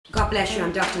bless you.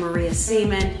 I'm Dr. Maria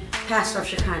Seaman, pastor of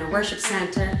Shekinah Worship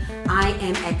Center. I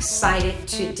am excited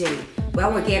today.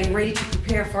 Well, we're getting ready to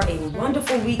prepare for a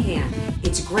wonderful weekend.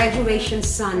 It's graduation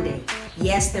Sunday.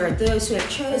 Yes, there are those who have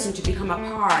chosen to become a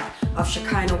part of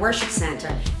Shekinah Worship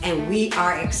Center, and we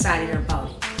are excited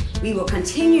about it. We will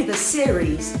continue the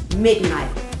series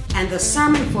Midnight, and the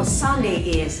sermon for Sunday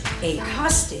is a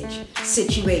hostage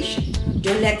situation.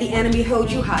 Don't let the enemy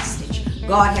hold you hostage.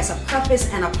 God has a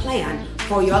purpose and a plan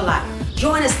for your life.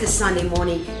 Join us this Sunday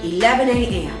morning, 11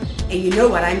 a.m. And you know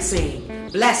what I'm saying.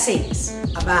 Blessings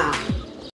abound.